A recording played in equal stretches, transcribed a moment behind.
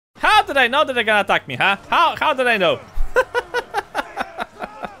did I know that they're gonna attack me, huh? How did I know?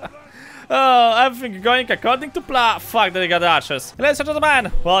 Oh, everything going according to plan. Fuck, they got the archers. Ladies and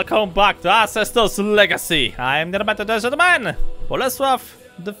gentlemen, welcome back to Ancestors Legacy. I am Neodyinamite, gentlemen. Boleslav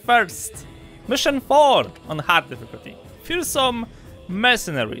I. Mission 4 on hard difficulty. Fearsome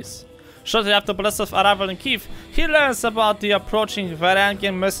Mercenaries. Shortly after Boleslav's arrival in Kiev, he learns about the approaching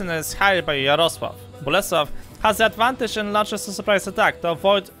Varangian mercenaries hired by Yaroslav. Boleslav has the advantage and launches a surprise attack to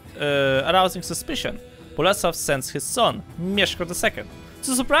avoid arousing suspicion. Boleslav sends his son, Mieszko II,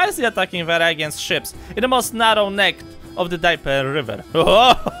 to surprise the attacking Varangian ships in the most narrow neck of the Dnieper River.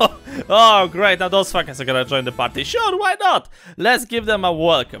 Oh, great, now those fuckers are gonna join the party. Sure, why not? Let's give them a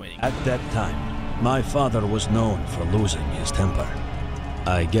welcoming. At that time, my father was known for losing his temper.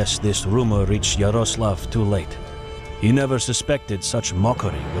 I guess this rumor reached Yaroslav too late. He never suspected such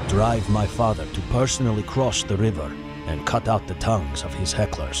mockery would drive my father to personally cross the river and cut out the tongues of his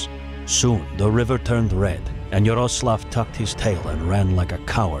hecklers. Soon, the river turned red, and Yaroslav tucked his tail and ran like a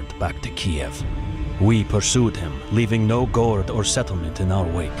coward back to Kiev. We pursued him, leaving no gourd or settlement in our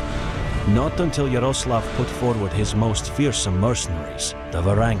wake. Not until Yaroslav put forward his most fearsome mercenaries, the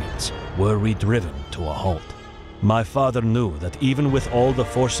Varangians, were we driven to a halt. My father knew that even with all the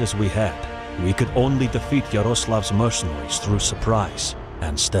forces we had, we could only defeat Yaroslav's mercenaries through surprise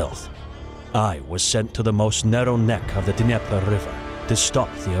and stealth. I was sent to the most narrow neck of the Dnieper River to stop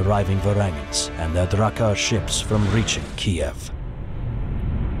the arriving Varangians and their Drakkar ships from reaching Kiev.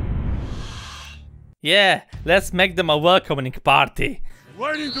 Yeah, let's make them a welcoming party.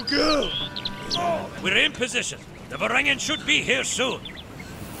 Waiting to go! We're in position. The Varangian should be here soon.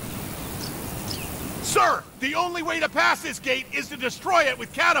 Sir, the only way to pass this gate is to destroy it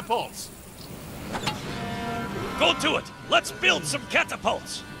with catapults! Go to it! Let's build some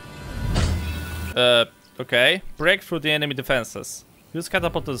catapults! Okay. Break through the enemy defenses. Use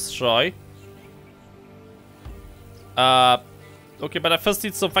catapult to destroy. Okay, but I first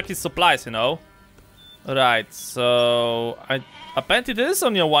need some fucking supplies, you know? Right, so... apparently there is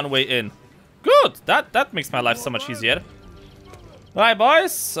only a one-way in. Good! That makes my life so much easier. Alright,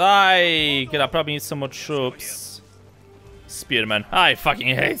 boys. I gonna probably need some more troops. Spearmen. I fucking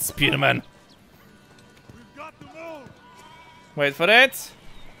hate spearmen. Wait for it.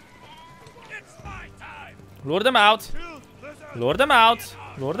 Lure them out. Lure them out.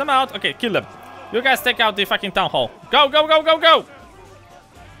 Lure them out. Okay, kill them. You guys take out the fucking town hall. Go, go, go, go, go!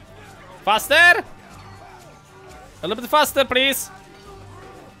 Faster! A little bit faster, please.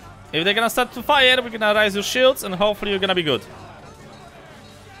 If they're gonna start to fire, we're gonna raise your shields and hopefully you're gonna be good.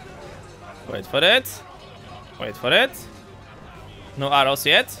 Wait for it. Wait for it. No arrows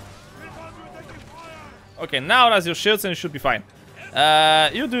yet. Okay, now raise your shields and you should be fine.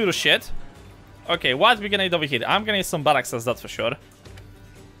 You do your shit. Okay, what we gonna need over here? I'm gonna need some barracks, that's for sure.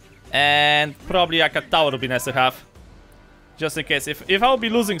 And probably like a tower would be nice to have. Just in case. If I'll be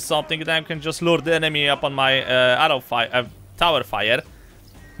losing something, then I can just lure the enemy up on my tower fire.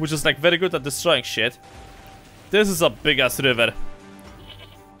 Which is like very good at destroying shit. This is a big ass river.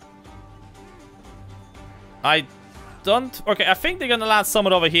 I don't... Okay, I think they're gonna land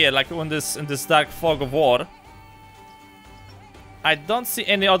somewhere over here, like in this dark fog of war. I don't see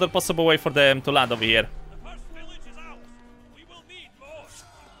any other possible way for them to land over here.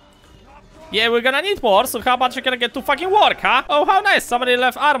 Yeah, we're gonna need more, so how about you gonna get to fucking work, huh? Oh, how nice, somebody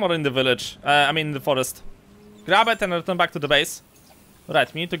left armor in the village. I mean in the forest. Grab it and return back to the base.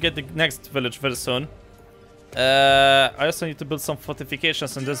 Right, we need to get the next village very soon. I also need to build some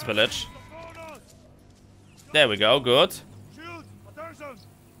fortifications in this village. There we go, good.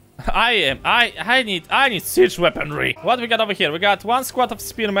 I need siege weaponry. What we got over here? We got one squad of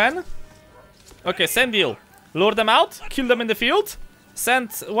spearmen. Okay, same deal. Lure them out, kill them in the field.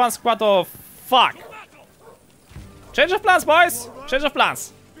 Send one squad of... Fuck. Change of plans, boys. Change of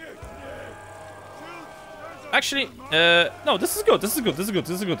plans. Actually, no, this is good. This is good. This is good.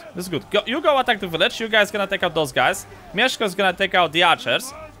 This is good. This is good. You go attack the village. You guys gonna take out those guys. Mieszko's gonna take out the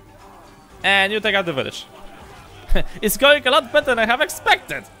archers. And you take out the village. It's going a lot better than I have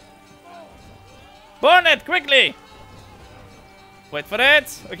expected. Burn it quickly. Wait for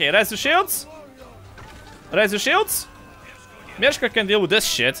it. Okay, raise your shields. Raise your shields. Mieszko can deal with this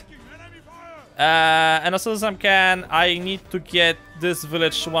shit. And as soon as I can, I need to get this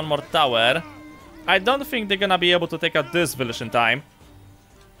village one more tower. I don't think they're gonna be able to take out this village in time.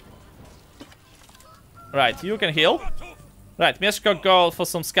 Right, you can heal. Right, Mieszko, go for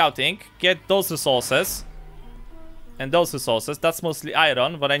some scouting. Get those resources. And those resources. That's mostly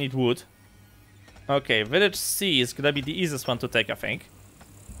iron, but I need wood. Okay, village C is gonna be the easiest one to take, I think.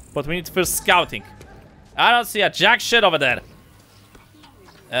 But we need first scouting. I don't see a jack shit over there.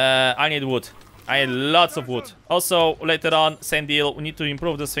 I need wood. I need lots of wood. Also, later on, same deal. We need to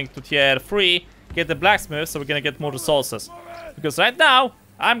improve this thing to tier 3. Get the blacksmith, so we're gonna get more resources. Because right now,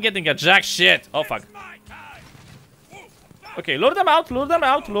 I'm getting a jack shit. Oh, fuck. Okay, lure them out, lure them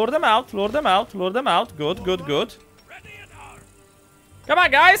out, lure them out, lure them out, lure them out. Good, good, good. Come on,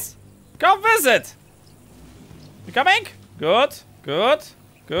 guys. Come visit. You coming? Good, good,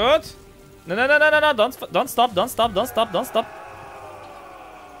 good. No, no, no, no, no, no. Don't stop, don't stop, don't stop, don't stop.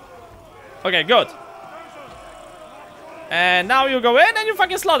 Okay, good. And now you go in and you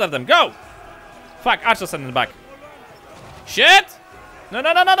fucking slaughter them. Go. Fuck, archers in the back. Shit. No,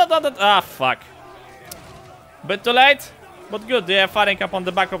 no, no, no, no, no, no. Ah, fuck. Bit too late. But good, they are firing up on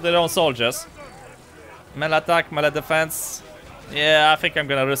the back of their own soldiers. Melee attack, melee defense. Yeah, I think I'm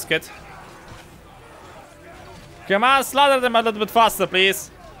gonna risk it. Come on, slaughter them a little bit faster,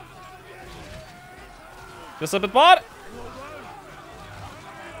 please. Just a bit more.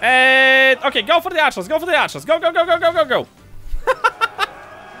 And okay, go for the archers, go for the archers. Go, go, go, go, go, go, go.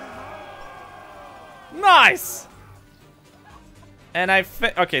 Nice. And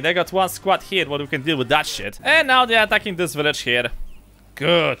okay, they got one squad here, but we can deal with that shit. And now they're attacking this village here.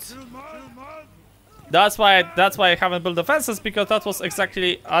 Good. That's why I haven't built defenses, because that was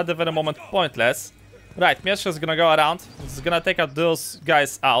exactly at the very moment pointless. Right, Mieszko is gonna go around. He's gonna take out those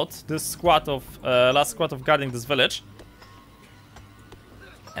guys out. This squad of last squad of guarding this village.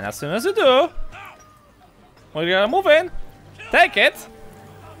 And as soon as you do, we're gonna move in, take it,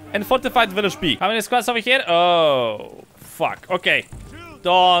 and fortified village B. How many squads over here? Oh, fuck. Okay,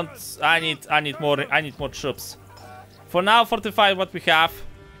 don't. I need more troops. For now, fortify what we have.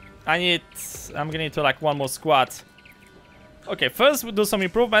 I'm gonna need to like one more squad. Okay, first we do some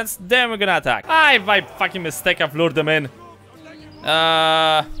improvements, then we're gonna attack. By fucking mistake, I've lured them in.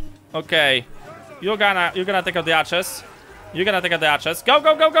 Okay, you're gonna take out the archers. You're gonna take out the archers. Go,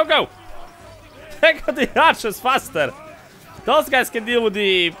 go, go, go, go! Take out the archers faster. Those guys can deal with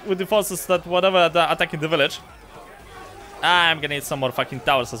the forces that whatever are attacking the village. I'm gonna need some more fucking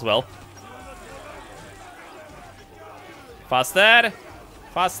towers as well. Faster,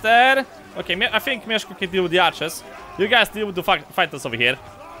 faster. Okay, I think Mieszko can deal with the archers. You guys deal with the fighters over here.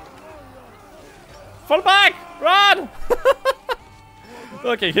 Fall back! Run!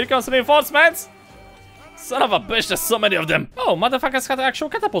 Okay, here comes reinforcements. Son of a bitch, there's so many of them. Oh, motherfuckers had actual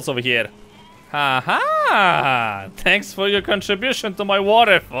catapults over here. Haha! Thanks for your contribution to my war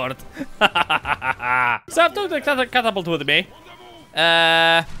effort. So I've took the catapult with me.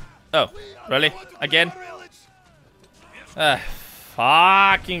 Oh, really? Again?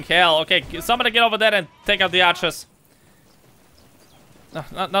 Fucking hell. Okay, somebody get over there and take out the archers.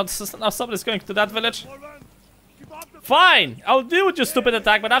 Now somebody's going to that village. Fine, I'll deal with your stupid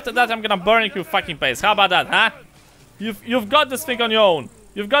attack, but after that I'm gonna burn you fucking face. How about that, huh? You've got this thing on your own.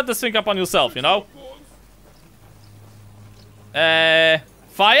 You've got this thing up on yourself, you know?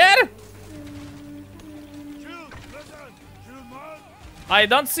 Fire? I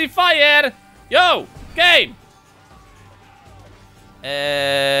don't see fire. Yo, game.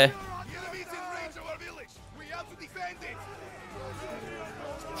 Yeah,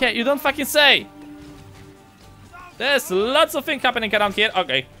 you don't fucking say. There's lots of things happening around here.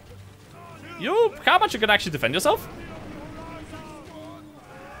 Okay. How much you can actually defend yourself?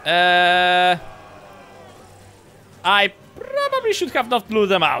 I probably should have not blew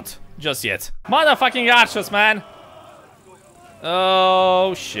them out just yet. Motherfucking archers, man.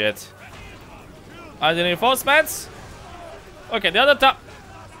 Oh, shit. Are there reinforcements? Okay, the other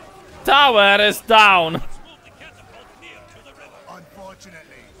tower is down.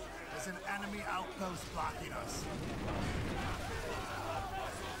 Unfortunately, there's an enemy outpost blocking us.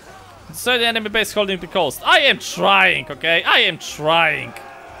 So the enemy base holding the coast. I am trying, okay? I am trying.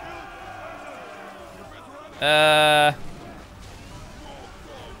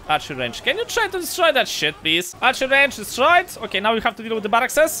 Archer range. Can you try to destroy that shit, please? Archer range destroyed. Okay, now we have to deal with the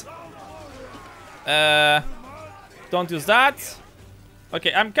barracks. Don't use that.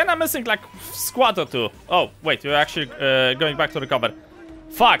 Okay, I'm kinda missing like squad or two. Oh, wait, you're actually going back to recover.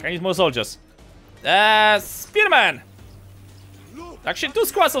 Fuck, I need more soldiers. Spearmen! Actually, 2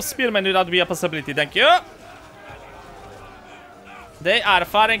 squads of spearmen would not be a possibility, thank you. They are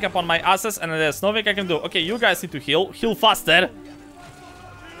firing upon my asses and there's nothing I can do. Okay, you guys need to heal. Heal faster.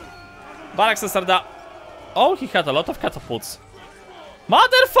 Barracks are down. Oh, he had a lot of catapults.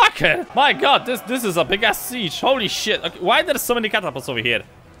 Motherfucker! My god, this is a big ass siege. Holy shit. Okay, why there's so many catapults over here?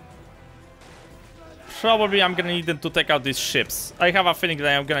 Probably I'm gonna need them to take out these ships. I have a feeling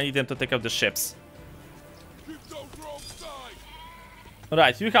that I'm gonna need them to take out the ships.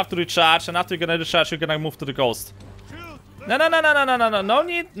 Right, you have to recharge, and after you're gonna recharge, you're gonna move to the coast. No, no, no, no, no, no, no, no. No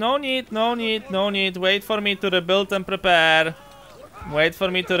need, no need, no need, no need. Wait for me to rebuild and prepare. Wait for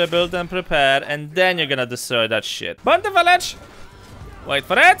me to rebuild and prepare, and then you're gonna destroy that shit. Burn the village! Wait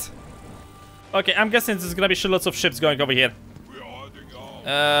for it! Okay, I'm guessing there's gonna be lots of ships going over here.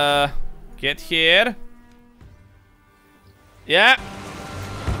 Get here. Yeah.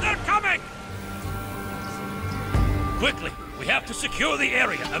 They're coming! Quickly, we have to secure the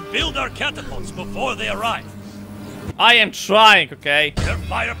area and build our catapults before they arrive. I am trying, okay? Their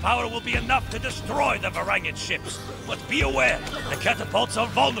firepower will be enough to destroy the Varangian ships. But be aware, the catapults are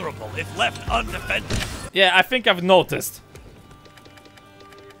vulnerable if left undefended. Yeah, I think I've noticed.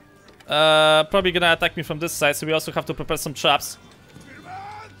 Probably gonna attack me from this side, so we also have to prepare some traps.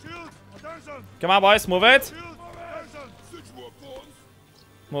 Come on, boys, move it.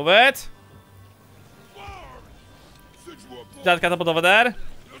 Move it. That catapult over there.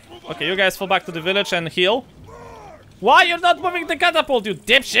 Okay, you guys fall back to the village and heal. Why you're not moving the catapult, you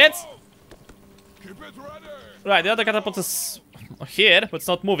dipshits? Right, the other catapult is here, but it's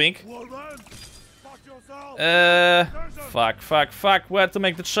not moving. Fuck. Where to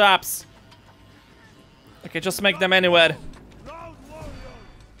make the traps? Okay, just make them anywhere.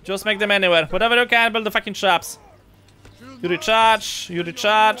 Just make them anywhere. Whatever you can, build the fucking traps. You recharge, you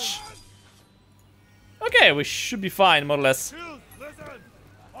recharge. Okay, we should be fine, more or less.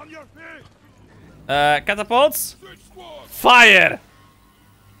 Catapults. Fire!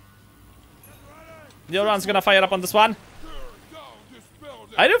 The other one's gonna fire up on this one.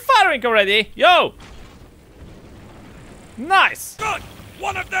 Are you firing already? Yo! Nice! Good!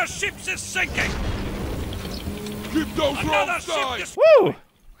 One of their ships is sinking! Keep those Another wrong ship side! is... Woo!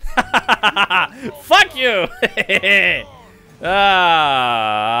 Fuck you!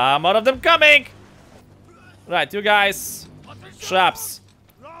 More of them coming! Right, you guys. Traps.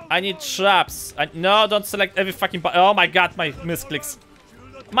 I need traps. No, don't select every fucking... Oh my god, my misclicks.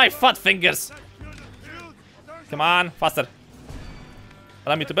 My fat fingers. Come on, faster.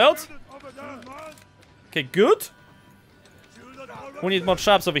 Allow me to build. Okay, good. We need more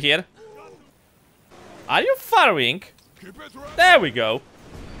traps over here. Are you firing? There we go.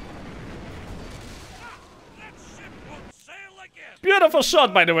 Beautiful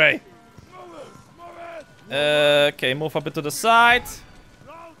shot, by the way. Okay, move a bit to the side.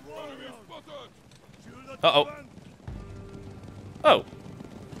 Uh-oh. Oh.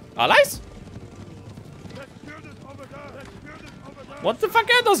 Allies? What the fuck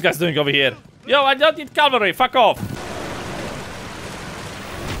are those guys doing over here? Yo, I don't need cavalry, fuck off.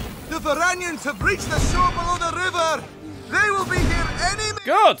 The Varangians have reached the shore below the river. They will be here any minute.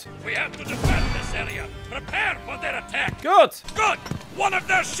 Good. We have to defend this area. Prepare for their attack. Good. Good! One of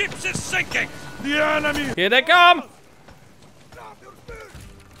their ships is sinking. The enemy! Here they come.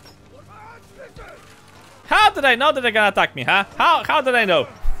 How did I know that they're gonna attack me, huh? How did I know?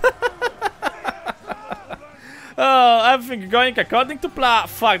 Oh, everything going according to plan.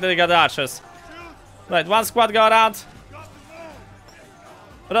 Fuck, they got archers. Right, one squad go around.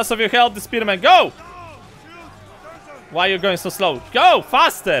 The rest of you help the spearmen. Go! Why are you going so slow? Go!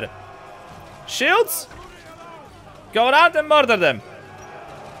 Faster! Shields? Go around and murder them.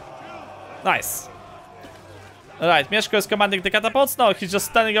 Nice. Alright, Mieszko is commanding the catapults. No, he's just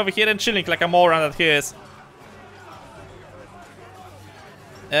standing over here and chilling like a moron that he is.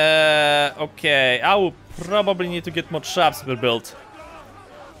 Okay, I will probably need to get more traps built.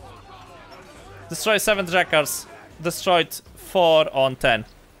 Destroy 7 jackals. Destroyed 4 on 10.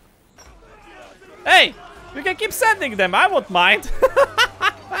 Hey! We can keep sending them, I won't mind.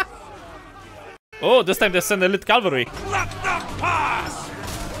 Oh, this time they send elite cavalry. Let them pass!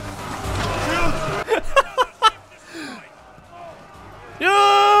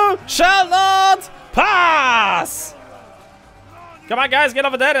 You shall not pass! Come on, guys, get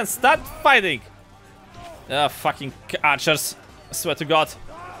over there and start fighting. Fucking archers. I swear to God.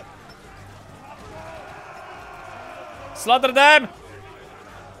 Slaughter them!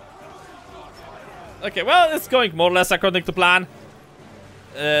 Okay, well, it's going more or less according to plan.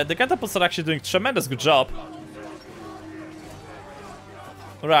 The catapults are actually doing a tremendous good job.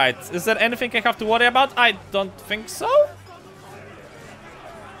 Right, is there anything I have to worry about? I don't think so.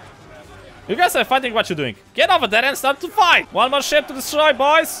 You guys are fighting what you're doing. Get over there and start to fight. One more ship to destroy,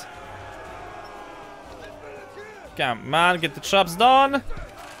 boys. Come on, get the traps done.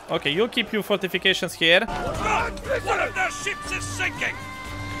 Okay, you keep your fortifications here. One of their ships is sinking.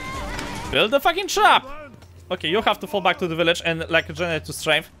 Build the fucking trap. Okay, you have to fall back to the village and like regenerate to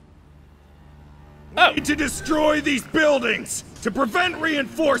strength. Oh. Need to destroy these buildings to prevent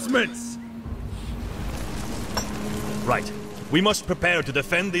reinforcements. Right. We must prepare to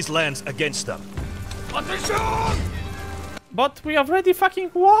defend these lands against them. But we already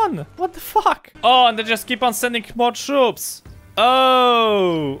fucking won. What the fuck? Oh, and they just keep on sending more troops.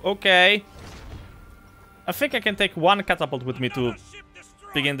 Oh, okay. I think I can take one catapult with me to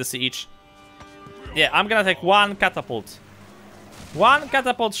begin the siege. Yeah, I'm gonna take one catapult. One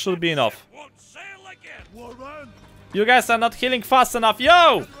catapult should be enough. You guys are not healing fast enough.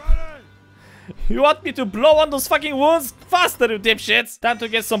 Yo! You want me to blow on those fucking wounds faster, you dipshits? Time to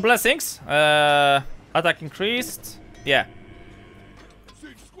get some blessings. Attack increased. Yeah.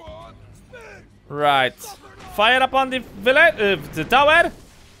 Right. Fire upon the village, the tower.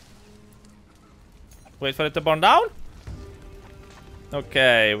 Wait for it to burn down.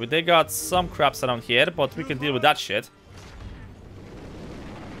 Okay, they got some craps around here, but we can deal with that shit.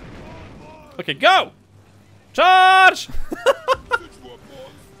 Okay, go! Charge!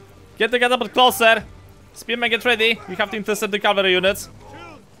 Get the catapult closer. Spearmen, get ready. We have to intercept the cavalry units.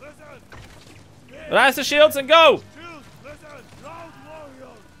 Rise the shields and go!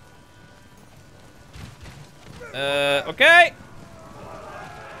 Okay.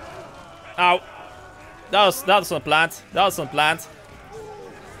 Ow. That was not planned. That was not planned.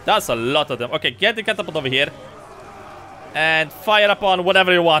 That's a lot of them. Okay, get the catapult over here. And fire upon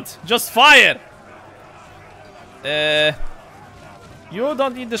whatever you want. Just fire! You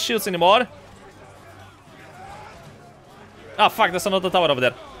don't need the shields anymore. Ah, fuck, there's another tower over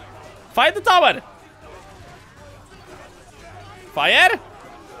there. Fire the tower! Fire!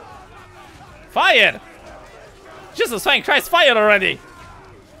 Fire! Jesus fucking Christ, fire already!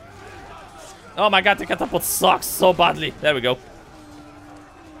 Oh my god, the catapult sucks so badly. There we go.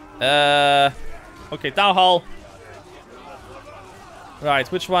 Okay, town hall. Right,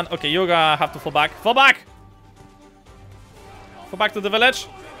 which one? Okay, you're gonna have to fall back. Fall back! Go back to the village.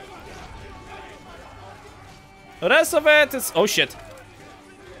 The rest of it is... Oh shit.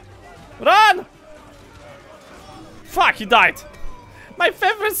 Run! Fuck, he died. My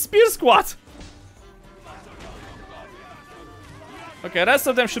favorite spear squad. Okay, rest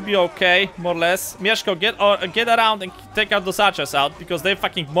of them should be okay, more or less. Mieszko, get around and take out those archers out, because they're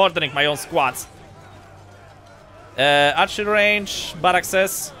fucking murdering my own squads. Archery range,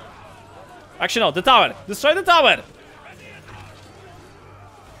 barracks. Actually, no, the tower. Destroy the tower.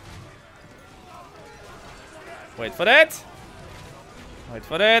 Wait for it. Wait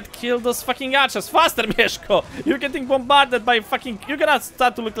for it. Kill those fucking archers. Faster, Mieszko. You're getting bombarded by fucking... You're gonna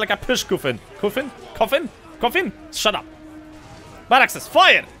start to look like a pushkuffin. Kuffin? Coffin? Coffin? Shut up. Barracks,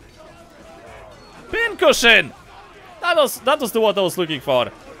 fire! Pincushion! That was the what I was looking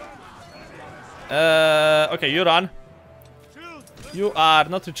for. Okay, you run. You are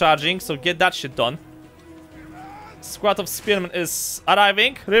not recharging, so get that shit done. Squad of spearmen is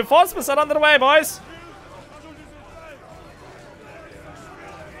arriving. Reinforcements are on their way, boys.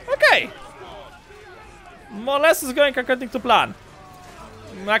 Okay. More or less is going according to plan.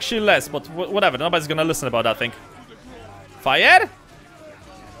 Actually less, but whatever. Nobody's gonna listen about that thing. Fire?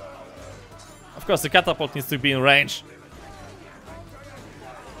 Of course, the catapult needs to be in range.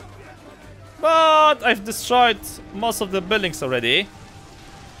 But I've destroyed most of the buildings already.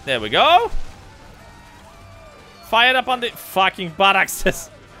 There we go. Fire up on the fucking barracks.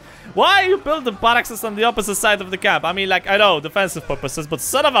 Why you build the barracks on the opposite side of the camp? I mean, like, I know, defensive purposes, but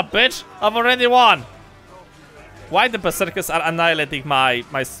son of a bitch, I've already won. Why the berserkers are annihilating my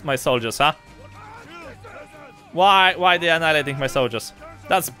soldiers, huh? Why they annihilating my soldiers?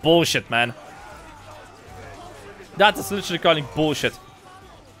 That's bullshit, man. That is literally calling bullshit.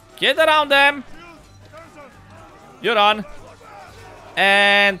 Get around them. You're on.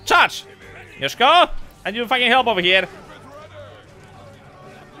 And charge. Mieszko. And you fucking help over here.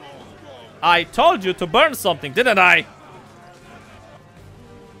 I told you to burn something, didn't I?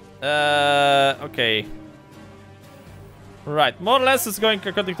 Okay. Right, more or less it's going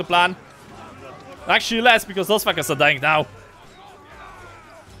according to plan. Actually less, because those fuckers are dying now.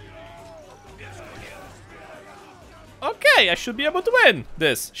 Okay, I should be able to win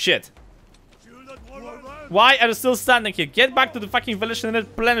this shit. Why are you still standing here? Get back to the fucking village and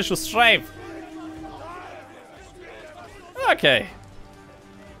replenish your strength. Okay.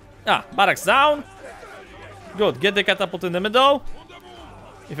 Ah, barracks down. Good, get the catapult in the middle.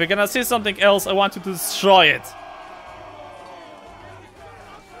 If you're gonna see something else, I want you to destroy it.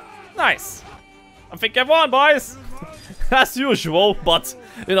 Nice. I think I've won, boys. As usual, but,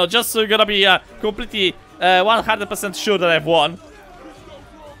 you know, just so you're gonna be completely 100% sure that I've won.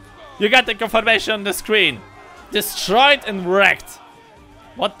 You got the confirmation on the screen. Destroyed and wrecked.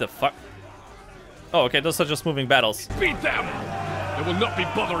 What the fuck? Oh, okay, those are just moving battles. Beat them! They will not be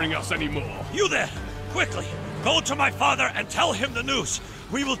bothering us anymore. You there! Quickly! Go to my father and tell him the news.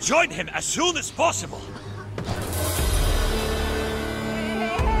 We will join him as soon as possible.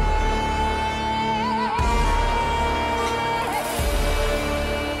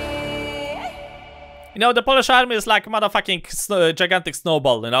 know, the Polish army is like a motherfucking gigantic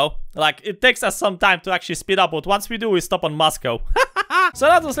snowball, you know? Like, it takes us some time to actually speed up, but once we do, we stop on Moscow. So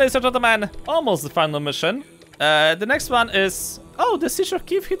that was, ladies and gentlemen, almost the final mission. The next one is... Oh, the Siege of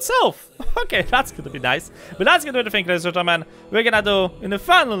Kiev itself. Okay, that's gonna be nice. But that's gonna be the thing, ladies and gentlemen, we're gonna do in the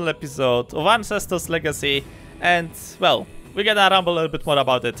final episode of Ancestors Legacy. And, well, we're gonna ramble a little bit more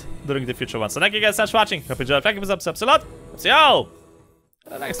about it during the future ones. So thank you guys so much for watching. Hope you enjoyed. Thank you for subscribing a lot. See you all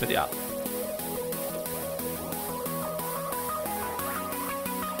in the next video.